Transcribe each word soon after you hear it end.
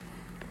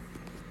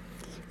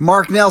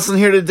Mark Nelson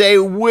here today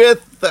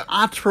with the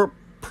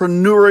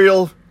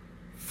Entrepreneurial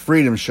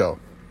Freedom Show.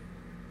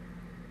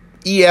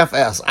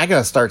 EFS. I got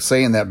to start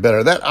saying that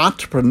better. That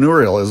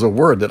entrepreneurial is a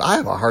word that I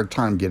have a hard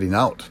time getting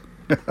out.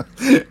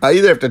 I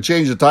either have to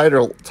change the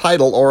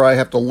title or I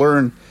have to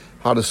learn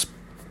how to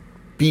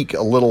speak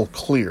a little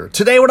clearer.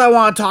 Today what I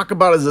want to talk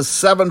about is the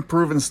 7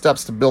 proven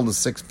steps to build a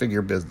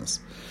 6-figure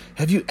business.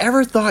 Have you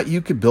ever thought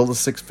you could build a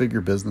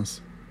 6-figure business?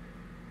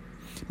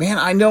 Man,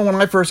 I know when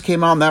I first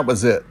came on, that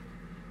was it.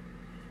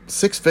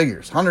 6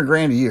 figures,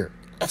 $100,000 a year.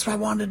 That's what I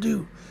wanted to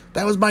do.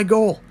 That was my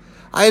goal.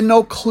 I had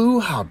no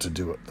clue how to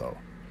do it though.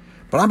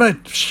 But I'm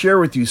going to share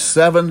with you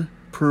 7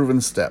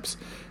 proven steps.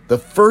 The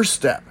first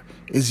step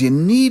is you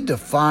need to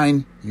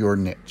find your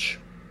niche.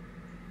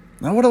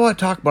 Now, what do I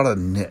talk about a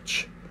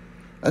niche?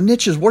 A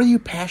niche is, what are you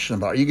passionate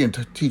about? Are you going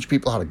to teach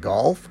people how to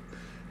golf?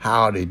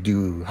 How to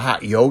do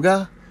hot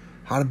yoga?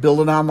 How to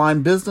build an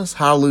online business?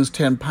 How to lose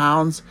 10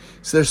 pounds?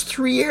 So there's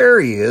 3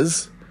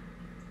 areas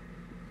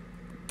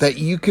that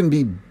you can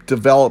be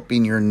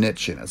developing your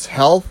niche in. It's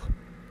health,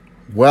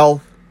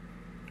 wealth,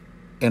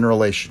 and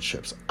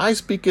relationships. I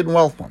speak in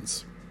wealth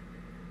ones.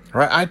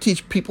 All right, I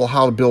teach people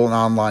how to build an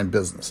online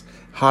business,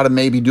 how to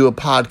maybe do a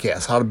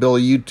podcast, how to build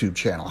a YouTube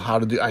channel,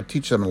 I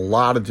teach them a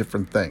lot of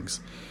different things.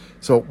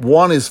 So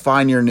one is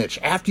find your niche.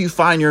 After you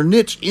find your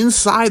niche,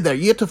 inside there,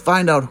 you have to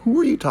find out, who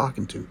are you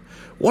talking to?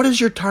 What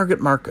is your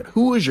target market?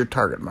 Who is your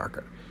target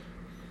market?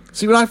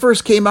 See, when I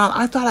first came out,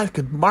 I thought I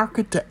could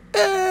market to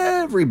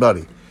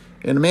everybody.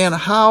 And man,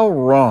 how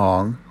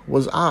wrong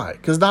was I?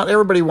 Because not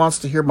everybody wants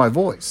to hear my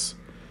voice.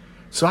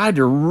 So I had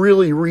to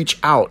really reach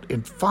out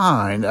and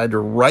I had to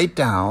write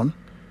down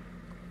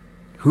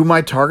who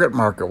my target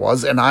market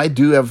was. And I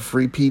do have a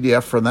free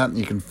PDF for that, and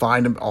you can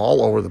find them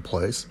all over the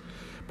place.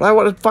 But I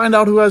wanted to find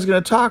out who I was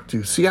going to talk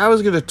to. See, I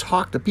was going to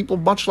talk to people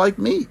much like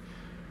me.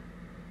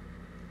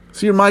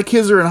 See, when my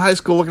kids are in high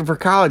school looking for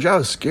college, I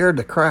was scared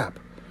to crap.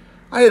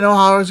 I didn't know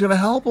how I was going to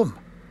help them.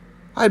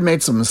 I had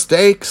made some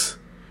mistakes.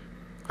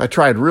 I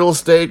tried real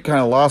estate, kind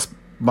of lost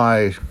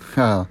my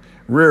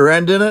rear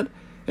end in it,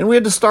 and we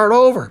had to start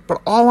over.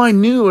 But all I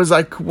knew is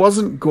I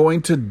wasn't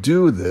going to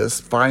do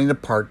this finding a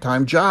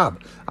part-time job.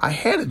 I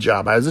had a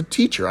job. I was a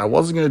teacher. I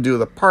wasn't going to do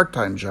the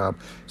part-time job.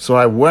 So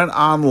I went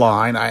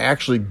online. I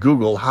actually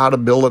Googled how to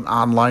build an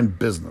online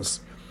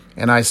business,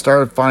 and I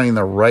started finding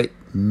the right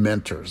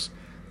mentors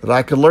that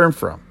I could learn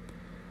from.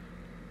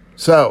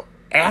 So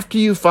after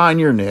you find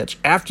your niche,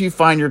 after you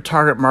find your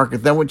target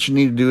market, then what you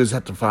need to do is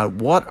have to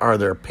find, what are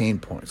their pain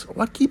points?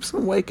 What keeps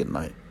them awake at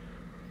night?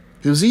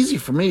 It was easy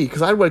for me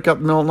because I'd wake up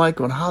in the middle of the night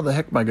going, how the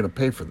heck am I going to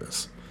pay for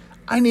this?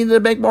 I needed to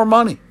make more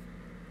money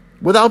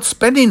without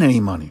spending any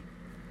money.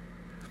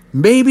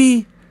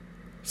 Maybe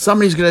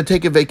somebody's going to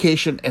take a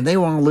vacation and they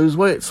want to lose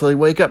weight. So they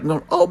wake up and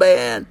go, oh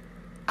man,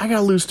 I got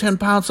to lose 10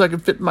 pounds so I can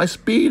fit in my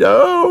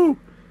Speedo.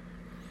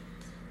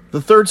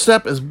 The third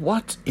step is,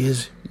 what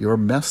is your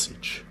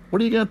message?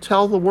 What are you going to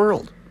tell the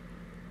world?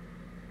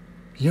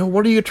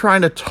 What are you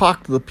trying to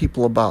talk to the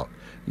people about?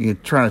 Are you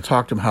trying to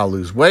talk to them how to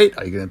lose weight?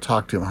 Are you going to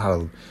talk to them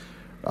how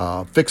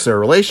to fix their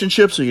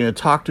relationships? Are you going to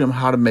talk to them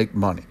how to make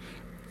money?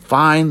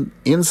 Find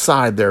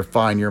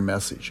your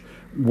message.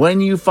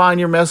 When you find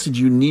your message,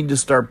 you need to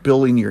start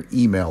building your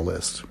email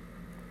list.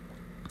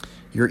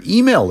 Your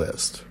email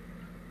list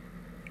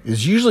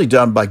is usually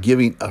done by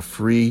giving a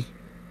free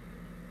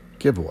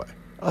giveaway,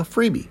 a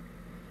freebie.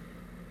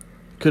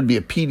 Could be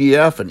a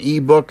PDF, an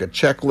ebook, a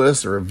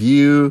checklist, a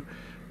review.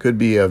 Could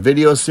be a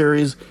video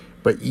series.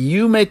 But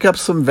you make up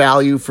some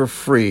value for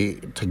free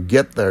to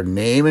get their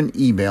name and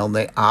email, and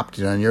they opt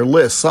in on your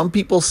list. Some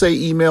people say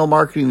email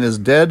marketing is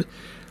dead.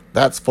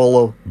 That's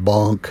full of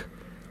bunk.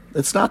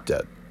 It's not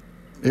dead.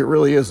 It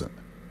really isn't.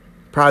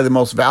 Probably the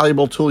most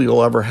valuable tool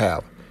you'll ever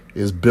have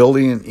is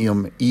building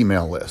an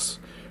email list.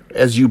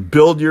 As you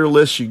build your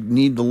list, you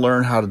need to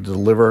learn how to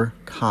deliver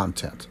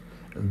content,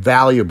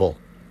 valuable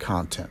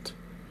content,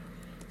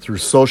 through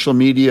social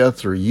media,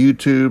 through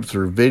YouTube,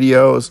 through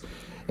videos.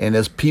 And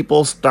as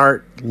people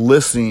start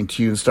listening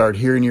to you and start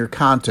hearing your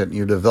content,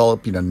 you're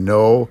developing a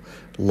know,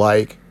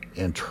 like,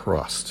 and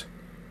trust.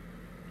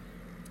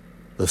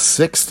 The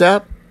 6th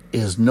step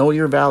is know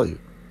your value.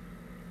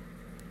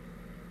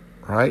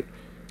 Right?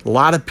 A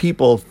lot of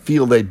people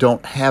feel they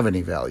don't have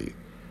any value.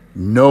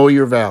 Know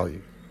your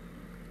value.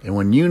 And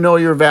when you know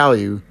your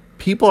value,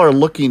 people are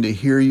looking to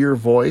hear your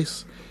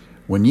voice.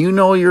 When you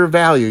know your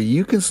value,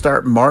 you can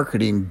start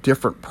marketing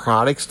different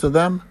products to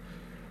them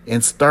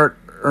and start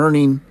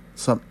earning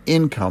some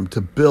income to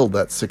build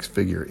that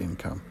 6-figure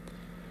income.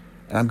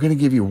 And I'm going to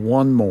give you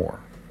one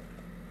more,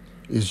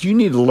 is you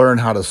need to learn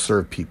how to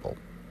serve people.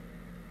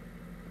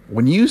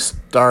 When you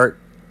start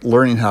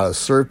learning how to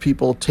serve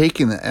people,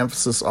 taking the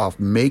emphasis off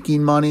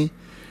making money,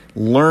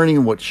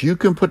 learning what you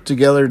can put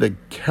together to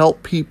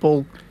help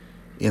people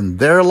in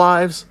their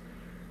lives,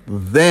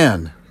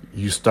 then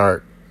you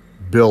start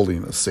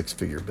building a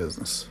 6-figure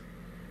business.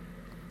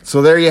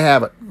 So there you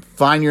have it.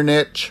 Find your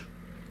niche.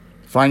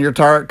 Find your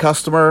target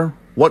customer.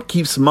 What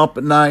keeps them up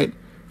at night?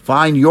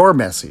 Find your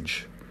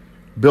message.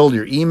 Build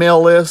your email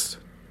list.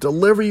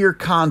 Deliver your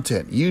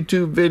content.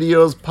 YouTube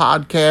videos,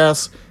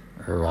 podcasts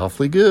are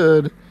awfully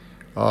good.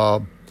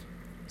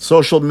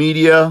 Social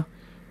media.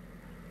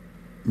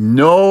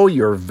 Know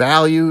your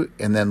value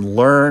and then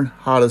learn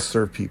how to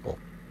serve people.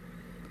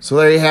 So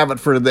there you have it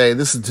for today.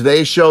 This is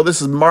today's show.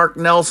 This is Mark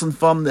Nelson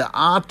from the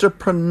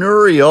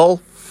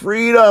Entrepreneurial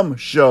Freedom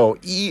Show,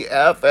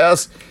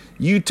 EFS.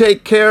 You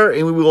take care,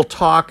 and we will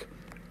talk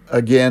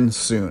again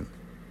soon.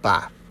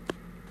 Bye.